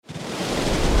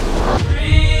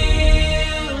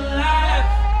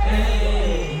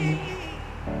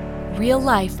Real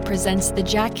Life presents the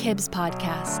Jack Hibbs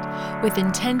Podcast, with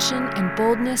intention and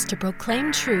boldness to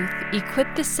proclaim truth,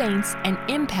 equip the saints, and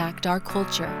impact our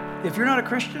culture. If you're not a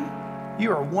Christian,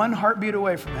 you are one heartbeat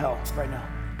away from hell right now.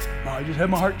 Oh, I just had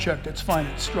my heart checked. It's fine.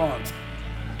 It's strong.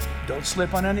 Don't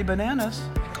slip on any bananas.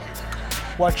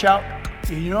 Watch out.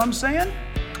 You know what I'm saying?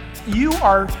 You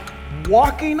are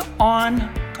walking on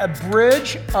a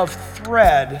bridge of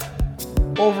thread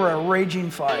over a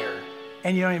raging fire,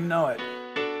 and you don't even know it.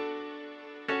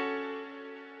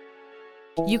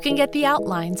 You can get the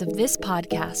outlines of this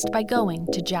podcast by going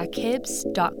to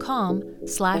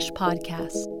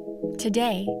jackhibbs.com/podcast.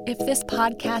 Today, if this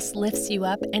podcast lifts you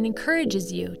up and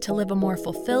encourages you to live a more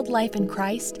fulfilled life in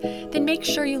Christ, then make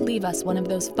sure you leave us one of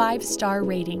those 5-star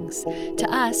ratings. To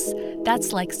us,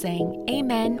 that's like saying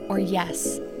amen or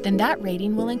yes. Then that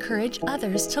rating will encourage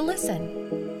others to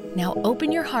listen. Now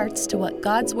open your hearts to what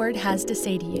God's Word has to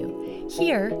say to you.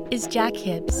 Here is Jack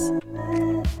Hibbs.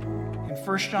 In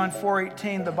 1 John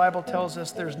 4:18, the Bible tells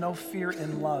us there's no fear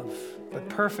in love, but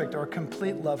perfect or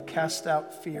complete love casts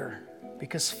out fear,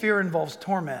 because fear involves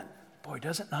torment. Boy,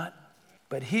 does it not?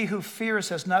 But he who fears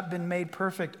has not been made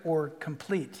perfect or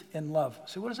complete in love.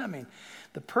 So what does that mean?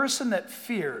 The person that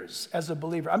fears as a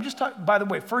believer, I'm just talking, by the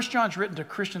way, 1 John's written to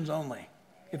Christians only.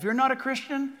 If you're not a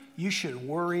Christian, you should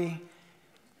worry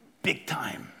big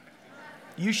time.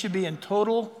 You should be in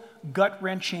total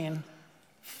gut-wrenching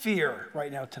fear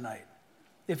right now tonight.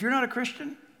 If you're not a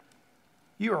Christian,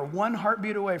 you are one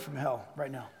heartbeat away from hell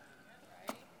right now.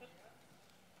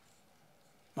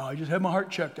 Oh, I just had my heart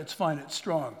checked. It's fine. It's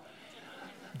strong.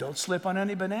 Don't slip on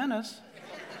any bananas.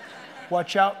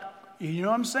 Watch out. You know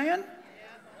what I'm saying?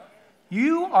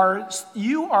 You are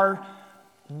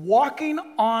walking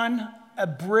on a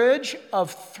bridge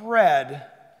of thread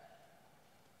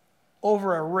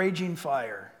over a raging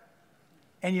fire,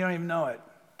 and you don't even know it.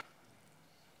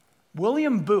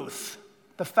 William Booth,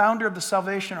 the founder of the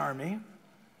Salvation Army,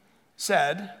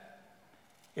 said,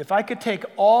 if I could take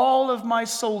all of my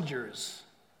soldiers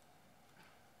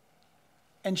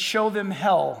and show them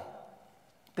hell,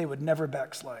 they would never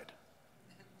backslide.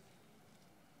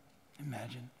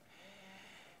 Imagine.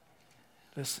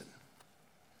 Listen,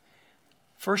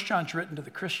 1 John's written to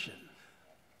the Christian.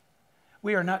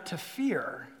 We are not to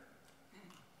fear,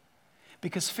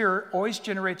 because fear always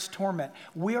generates torment.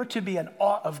 We are to be in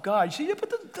awe of God. You see, but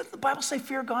doesn't the Bible say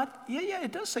fear God? Yeah,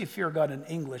 it does say fear God in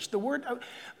English. The word,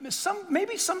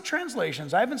 maybe some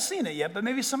translations, I haven't seen it yet, but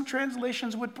maybe some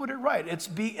translations would put it right. It's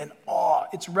be in awe.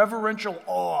 It's reverential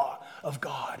awe of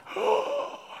God.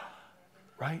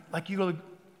 Right? Like you go to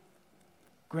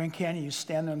Grand Canyon, you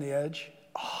stand on the edge.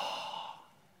 Oh.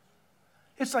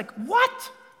 It's like,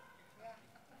 what?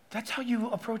 That's how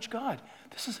you approach God.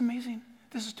 This is amazing.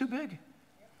 This is too big.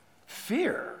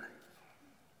 Fear.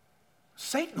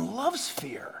 Satan loves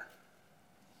fear.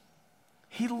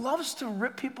 He loves to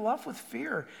rip people off with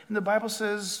fear. And the Bible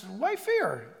says, why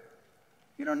fear?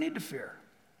 You don't need to fear.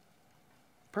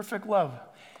 Perfect love,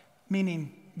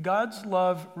 meaning God's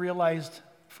love realized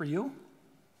for you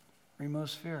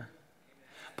removes fear.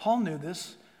 Paul knew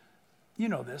this. You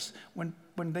know this. When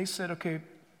they said, okay,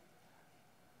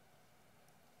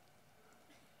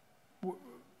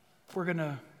 we're going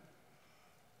to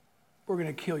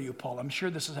kill you, Paul. I'm sure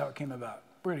this is how it came about.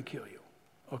 We're going to kill you.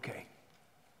 Okay.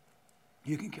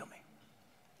 You can kill me.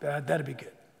 That'd be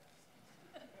good.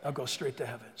 I'll go straight to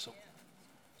heaven. So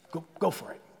go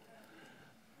for it.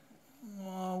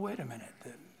 Well, wait a minute.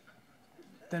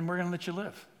 Then we're going to let you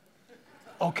live.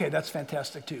 Okay, that's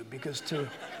fantastic too, because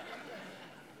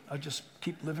I'll just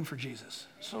keep living for Jesus.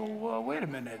 So wait a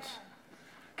minute.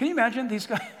 Can you imagine these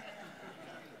guys?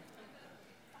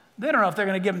 They don't know if they're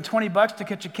going to give him $20 to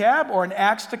catch a cab or an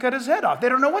axe to cut his head off. They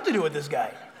don't know what to do with this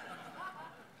guy.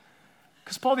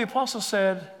 Because Paul the Apostle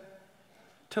said,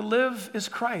 to live is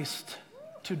Christ,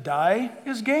 to die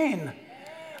is gain.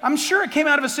 I'm sure it came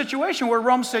out of a situation where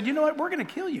Rome said, you know what, we're going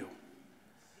to kill you.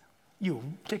 You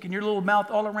taking your little mouth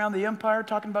all around the empire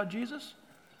talking about Jesus,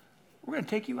 we're going to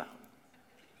take you out.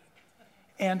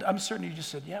 And I'm certain you just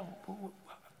said, yeah,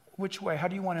 which way? How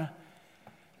do you want to?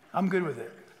 I'm good with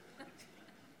it.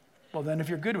 Well, then if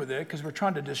you're good with it, because we're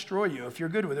trying to destroy you, if you're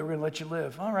good with it, we're going to let you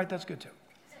live. All right, that's good too.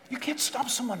 You can't stop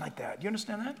someone like that. You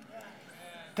understand that?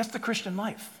 That's the Christian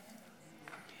life.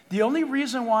 The only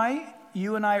reason why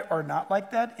you and I are not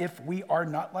like that, if we are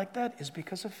not like that, is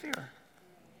because of fear.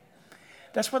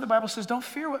 That's why the Bible says, don't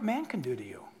fear what man can do to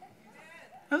you.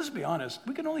 Now, let's be honest.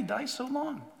 We can only die so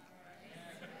long.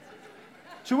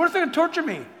 So what if they're going to torture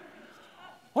me?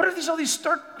 What if all these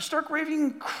stark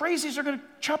raving crazies are going to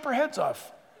chop our heads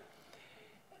off?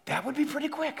 That would be pretty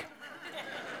quick.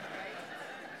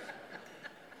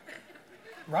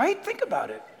 right? Think about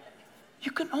it.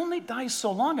 You can only die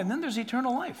so long, and then there's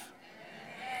eternal life.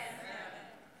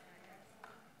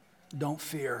 Don't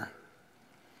fear.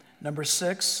 Number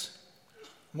 6,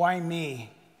 why me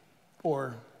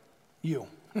or you?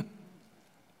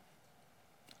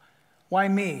 Why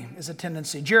me is a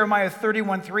tendency. Jeremiah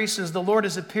 31:3 says, the Lord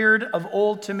has appeared of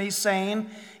old to me, saying,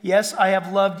 yes, I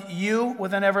have loved you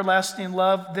with an everlasting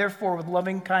love. Therefore, with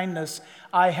loving kindness,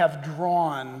 I have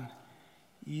drawn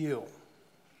you.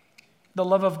 The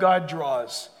love of God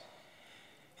draws.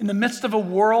 In the midst of a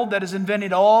world that is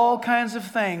inventing all kinds of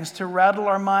things to rattle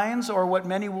our minds, or what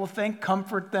many will think,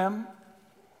 comfort them,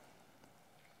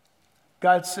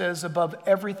 God says, above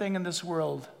everything in this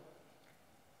world,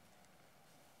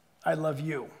 I love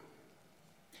you.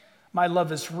 My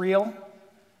love is real.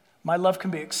 My love can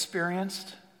be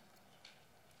experienced.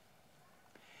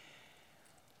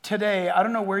 Today, I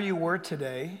don't know where you were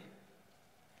today,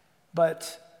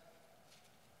 but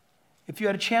if you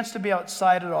had a chance to be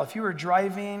outside at all, if you were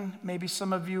driving, maybe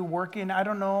some of you working, I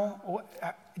don't know,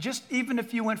 just even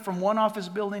if you went from one office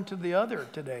building to the other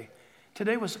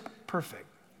today was perfect.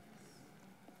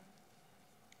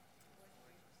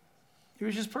 It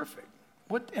was just perfect.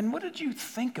 What did you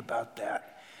think about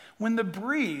that? When the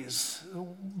breeze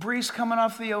coming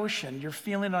off the ocean, you're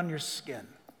feeling on your skin.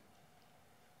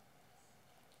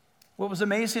 What was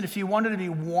amazing, if you wanted to be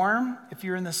warm, if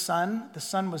you're in the sun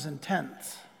was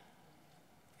intense.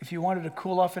 If you wanted to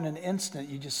cool off in an instant,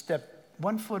 you just step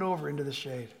 1 foot over into the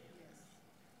shade.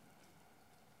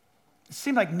 It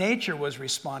seemed like nature was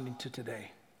responding to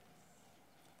today.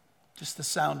 Just the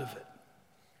sound of it.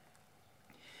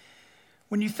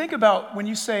 When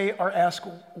you say or ask,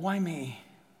 why me?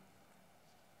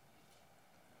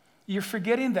 You're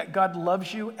forgetting that God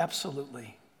loves you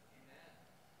absolutely.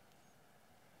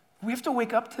 We have to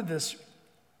wake up to this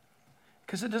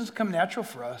because it doesn't come natural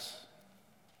for us.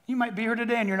 You might be here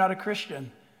today and you're not a Christian.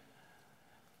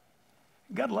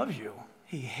 God loves you.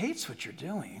 He hates what you're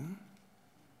doing.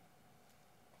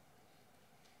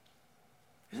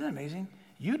 Isn't that amazing?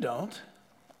 You don't.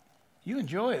 You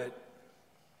enjoy it.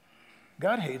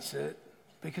 God hates it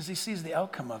because he sees the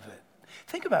outcome of it.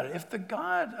 Think about it. If the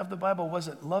God of the Bible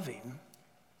wasn't loving,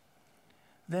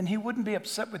 then he wouldn't be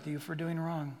upset with you for doing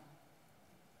wrong.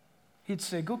 He'd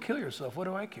say, go kill yourself. What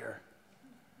do I care?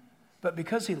 But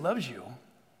because he loves you,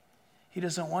 he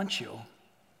doesn't want you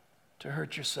to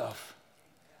hurt yourself.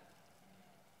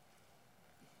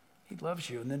 He loves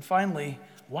you. And then finally,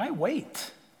 why wait?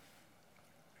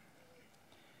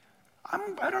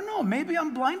 I don't know, maybe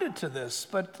I'm blinded to this,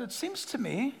 but it seems to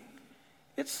me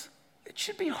it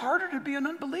should be harder to be an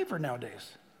unbeliever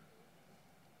nowadays.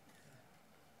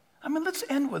 I mean, let's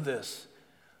end with this.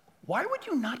 Why would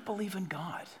you not believe in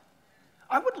God?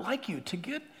 I would like you to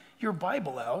get your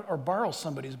Bible out or borrow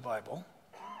somebody's Bible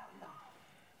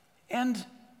and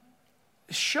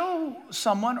show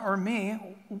someone or me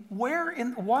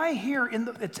why here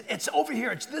it's over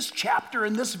here, it's this chapter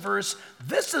in this verse,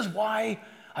 this is why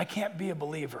I can't be a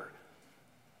believer.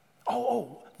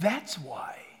 Oh, that's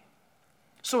why.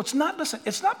 So it's not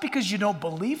because you don't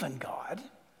believe in God.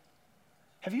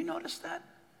 Have you noticed that?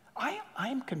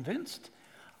 I'm convinced.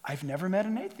 I've never met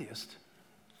an atheist.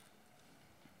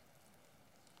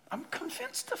 I'm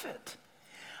convinced of it.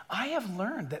 I have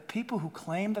learned that people who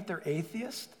claim that they're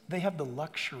atheist, they have the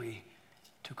luxury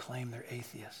to claim they're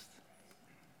atheist.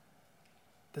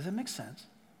 Does it make sense?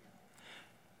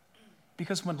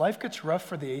 Because when life gets rough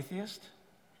for the atheist,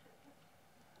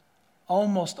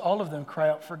 almost all of them cry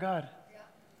out for God.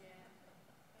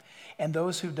 And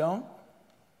those who don't,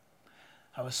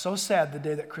 I was so sad the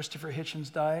day that Christopher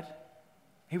Hitchens died.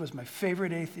 He was my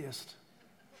favorite atheist.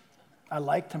 I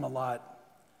liked him a lot.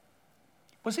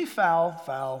 Was he foul?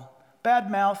 Foul.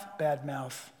 Bad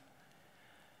mouth.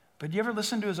 But you ever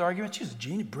listen to his arguments? He's a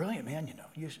genius, brilliant man, you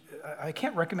know. I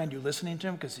can't recommend you listening to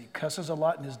him because he cusses a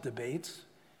lot in his debates.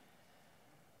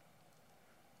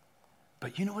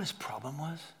 But you know what his problem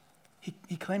was?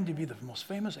 He claimed to be the most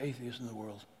famous atheist in the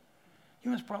world. You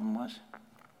know what his problem was?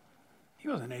 He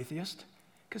was an atheist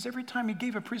because every time he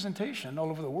gave a presentation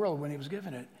all over the world when he was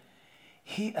giving it,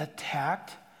 he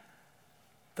attacked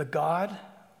the God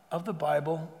of the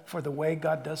Bible for the way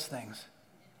God does things.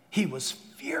 He was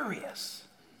furious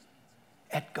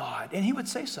at God, and he would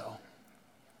say so.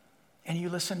 And you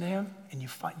listen to him, and you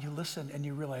listen, and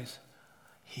you realize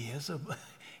he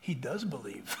does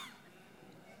believe.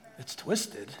 It's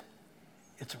twisted.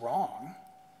 It's wrong.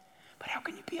 But how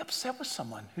can you be upset with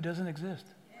someone who doesn't exist?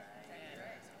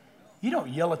 You don't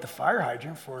yell at the fire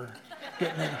hydrant for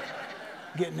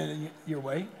getting in your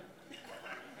way.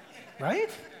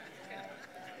 Right?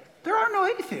 There are no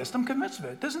atheists. I'm convinced of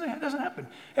it. It doesn't happen.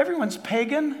 Everyone's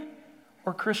pagan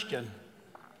or Christian.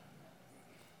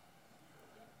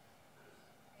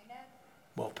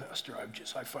 Well, Pastor,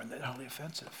 I find that highly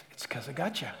offensive. It's because I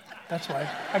got you. That's why.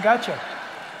 I got you.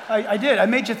 I did. I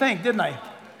made you think, didn't I?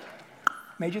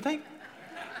 Made you think.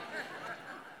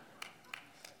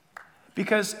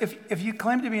 Because if you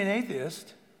claim to be an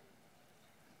atheist,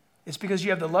 it's because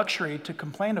you have the luxury to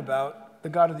complain about the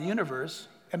God of the universe,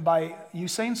 and by you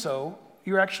saying so,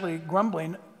 you're actually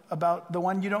grumbling about the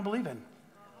one you don't believe in.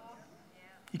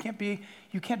 You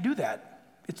can't do that.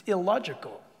 It's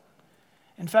illogical.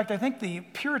 In fact, I think the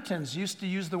Puritans used to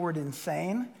use the word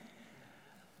insane.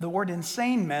 The word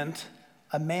insane meant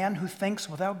a man who thinks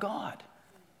without God.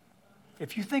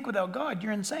 If you think without God,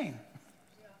 you're insane.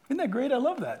 Isn't that great? I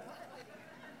love that.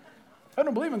 I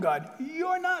don't believe in God.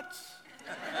 You're nuts.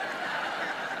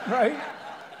 Right?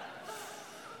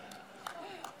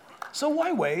 So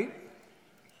why wait?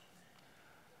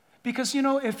 Because,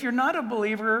 if you're not a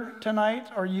believer tonight,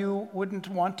 or you wouldn't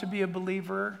want to be a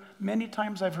believer, many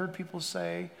times I've heard people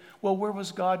say, well, where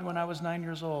was God when I was 9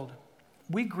 years old?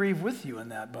 We grieve with you in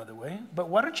that, by the way. But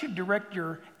why don't you direct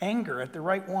your anger at the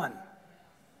right one?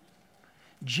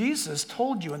 Jesus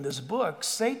told you in this book,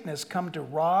 Satan has come to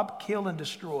rob, kill, and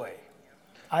destroy.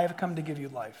 I have come to give you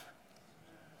life.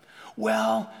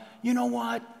 Well, you know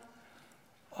what?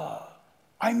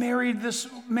 I married this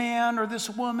man or this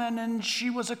woman, and she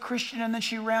was a Christian, and then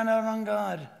she ran out on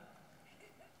God.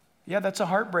 Yeah, that's a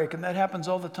heartbreak, and that happens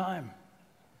all the time.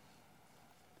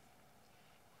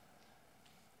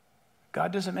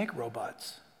 God doesn't make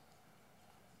robots.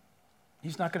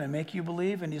 He's not going to make you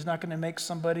believe, and he's not going to make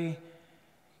somebody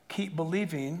keep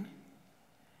believing.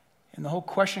 And the whole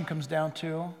question comes down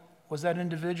to, was that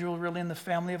individual really in the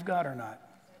family of God or not?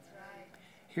 That's right.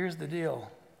 Here's the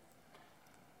deal.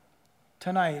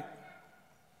 Tonight,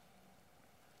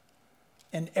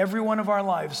 in every one of our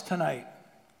lives tonight,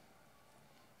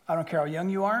 I don't care how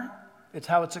young you are, it's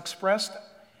how it's expressed,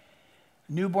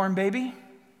 newborn baby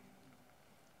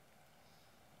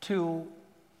to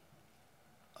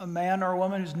a man or a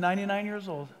woman who's 99 years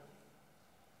old,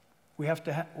 we have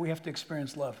to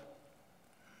experience love.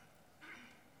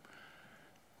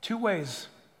 Two ways.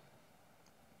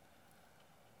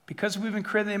 Because we've been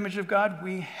created in the image of God,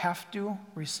 we have to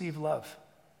receive love.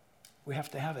 We have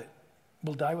to have it.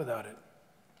 We'll die without it.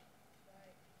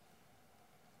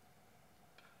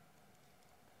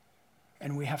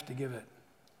 And we have to give it.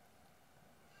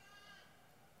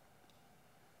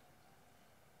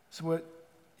 It's what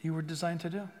you were designed to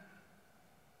do.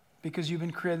 Because you've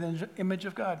been created in the image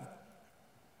of God.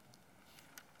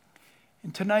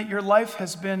 And tonight, your life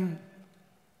has been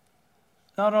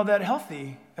not all that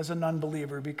healthy as a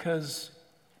non-believer because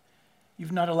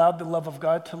you've not allowed the love of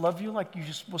God to love you like you're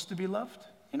supposed to be loved.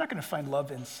 You're not going to find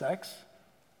love in sex.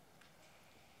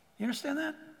 You understand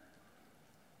that?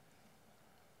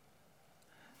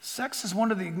 Sex is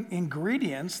one of the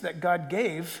ingredients that God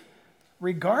gave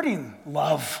regarding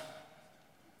love.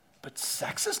 But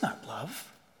sex is not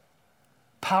love.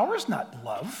 Power is not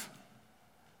love.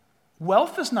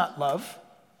 Wealth is not love.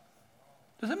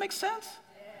 Does that make sense?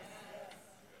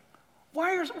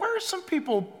 Why are some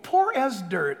people poor as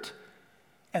dirt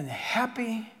and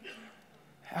happy?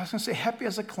 I was going to say happy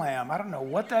as a clam. I don't know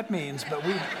what that means, but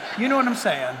you know what I'm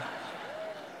saying.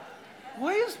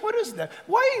 What is that?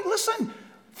 Why, listen,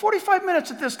 45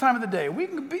 minutes at this time of the day. We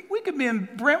could be in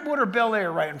Brentwood or Bel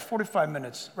Air right in 45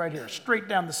 minutes right here, straight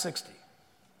down to 60.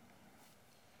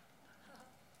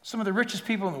 Some of the richest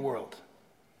people in the world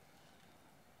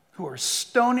who are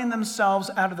stoning themselves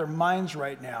out of their minds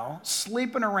right now,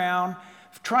 sleeping around,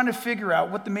 trying to figure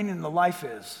out what the meaning of life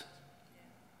is.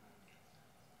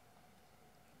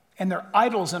 And they're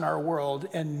idols in our world,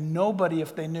 and nobody,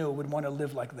 if they knew, would want to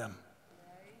live like them.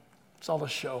 It's all a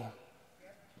show.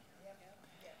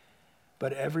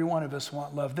 But every one of us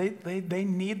want love. They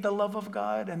need the love of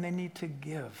God, and they need to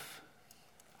give.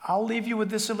 I'll leave you with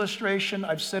this illustration.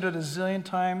 I've said it a zillion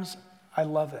times. I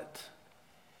love it.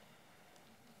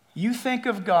 You think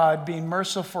of God being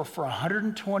merciful for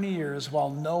 120 years while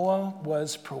Noah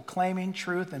was proclaiming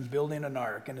truth and building an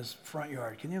ark in his front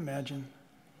yard. Can you imagine?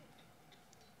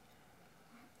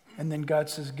 And then God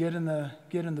says, get in the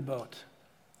boat.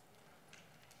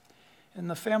 And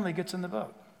the family gets in the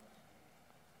boat.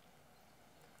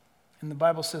 And the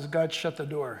Bible says God shut the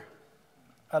door.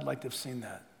 I'd like to have seen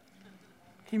that.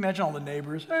 Can you imagine all the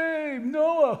neighbors? Hey,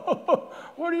 Noah,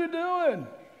 what are you doing?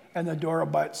 And the door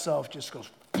by itself just goes.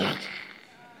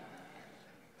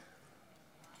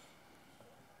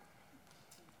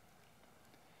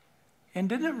 And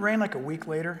didn't it rain like a week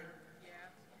later? Yeah.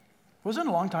 Wasn't it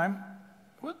a long time?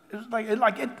 What? It was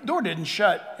the door didn't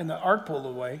shut and the ark pulled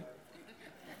away.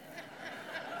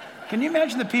 Can you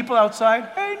imagine the people outside?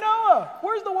 Hey, Noah,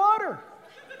 where's the water?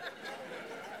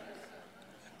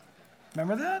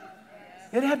 Remember that?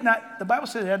 It had not, the Bible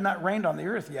said it had not rained on the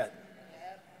earth yet.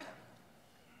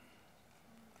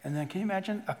 And then can you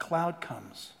imagine? A cloud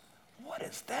comes. What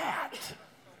is that?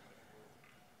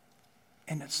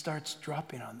 And it starts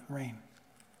dropping on the rain.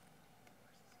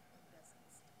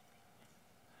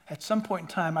 At some point in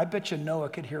time, I bet you Noah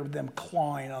could hear them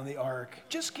clawing on the ark.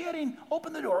 Just kidding.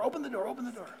 Open the door, open the door, open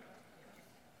the door.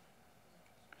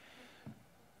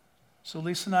 So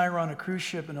Lisa and I were on a cruise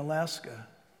ship in Alaska,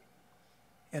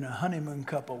 and a honeymoon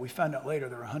couple. We found out later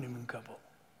they're a honeymoon couple.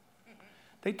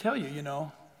 They tell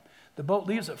you, the boat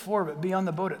leaves at 4, but be on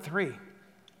the boat at 3.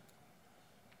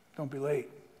 Don't be late.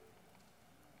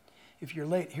 If you're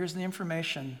late, here's the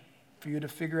information for you to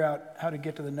figure out how to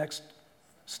get to the next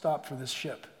stop for this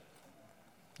ship.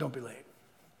 Don't be late.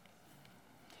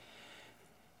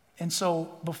 And so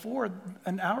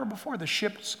an hour before, the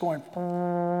ship's going.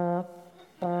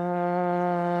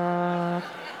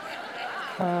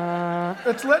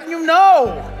 It's letting you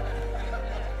know.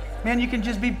 Man, you can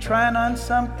just be trying on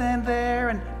something there,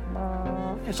 and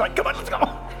it's like, come on, let's go.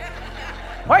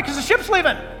 Why? Because the ship's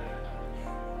leaving.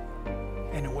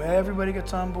 And everybody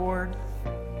gets on board,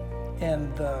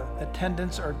 and the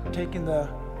attendants are taking the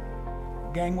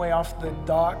gangway off the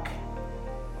dock,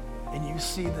 and you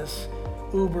see this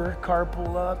Uber car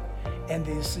pull up, and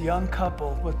these young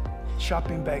couple with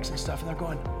shopping bags and stuff, and they're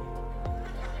going.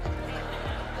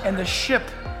 And the ship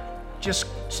just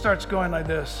starts going like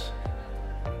this,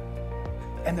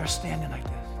 and they're standing like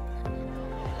this.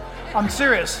 I'm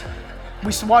serious.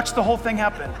 We watched the whole thing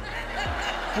happen.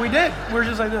 We did. We were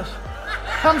just like this.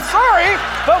 I'm sorry,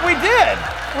 but we did.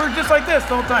 We were just like this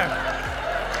the whole time.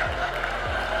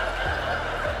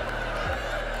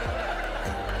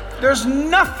 There's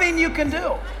nothing you can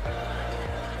do.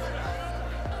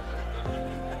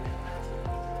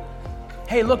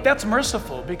 Hey, look, that's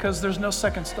merciful because there's no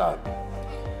second stop.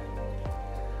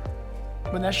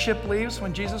 When that ship leaves,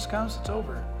 when Jesus comes, it's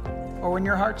over. Or when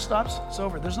your heart stops, it's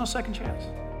over. There's no second chance.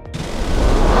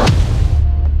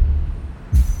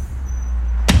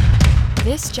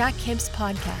 This Jack Hibbs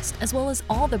podcast, as well as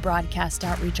all the broadcast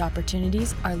outreach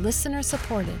opportunities, are listener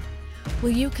supported. Will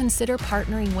you consider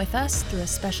partnering with us through a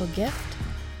special gift?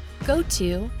 Go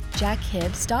to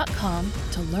jackhibbs.com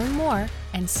to learn more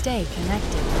and stay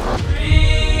connected.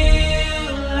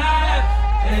 Real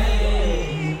life.